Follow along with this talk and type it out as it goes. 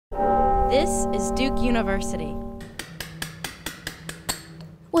This is Duke University.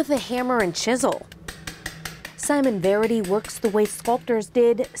 With a hammer and chisel, Simon Verity works the way sculptors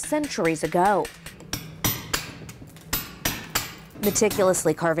did centuries ago,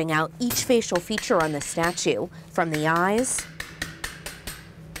 meticulously carving out each facial feature on the statue, from the eyes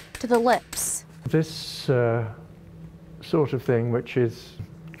to the lips. This sort of thing, which is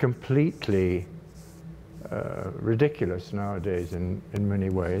completely ridiculous nowadays in many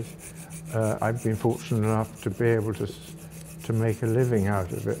ways, I've been fortunate enough to be able to make a living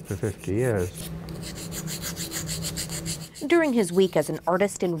out of it for 50 years. During his week as an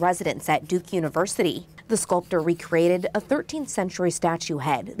artist in residence at Duke University, the sculptor recreated a 13th century statue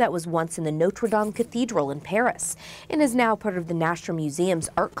head that was once in the Notre Dame Cathedral in Paris and is now part of the Nasher Museum's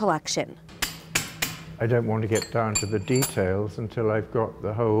art collection. I don't want to get down to the details until I've got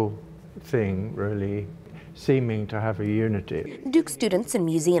the whole thing really seeming to have a unity. Duke students and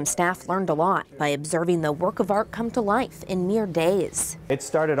museum staff learned a lot by observing the work of art come to life in mere days. It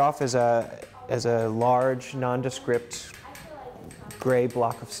started off as a large, nondescript gray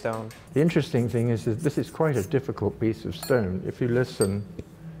block of stone. The interesting thing is that this is quite a difficult piece of stone. If you listen,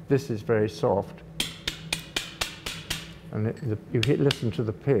 this is very soft. And you listen to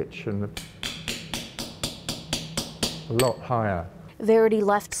the pitch, and a lot higher. Verity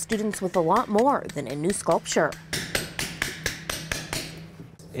left students with a lot more than a new sculpture.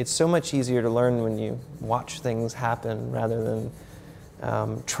 It's so much easier to learn when you watch things happen rather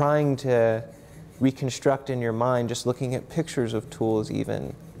than trying to reconstruct in your mind, just looking at pictures of tools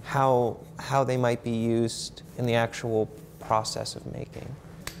even, how they might be used in the actual process of making.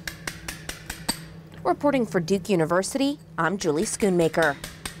 Reporting for Duke University, I'm Julie Schoonmaker.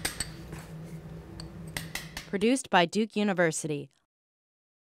 Produced by Duke University.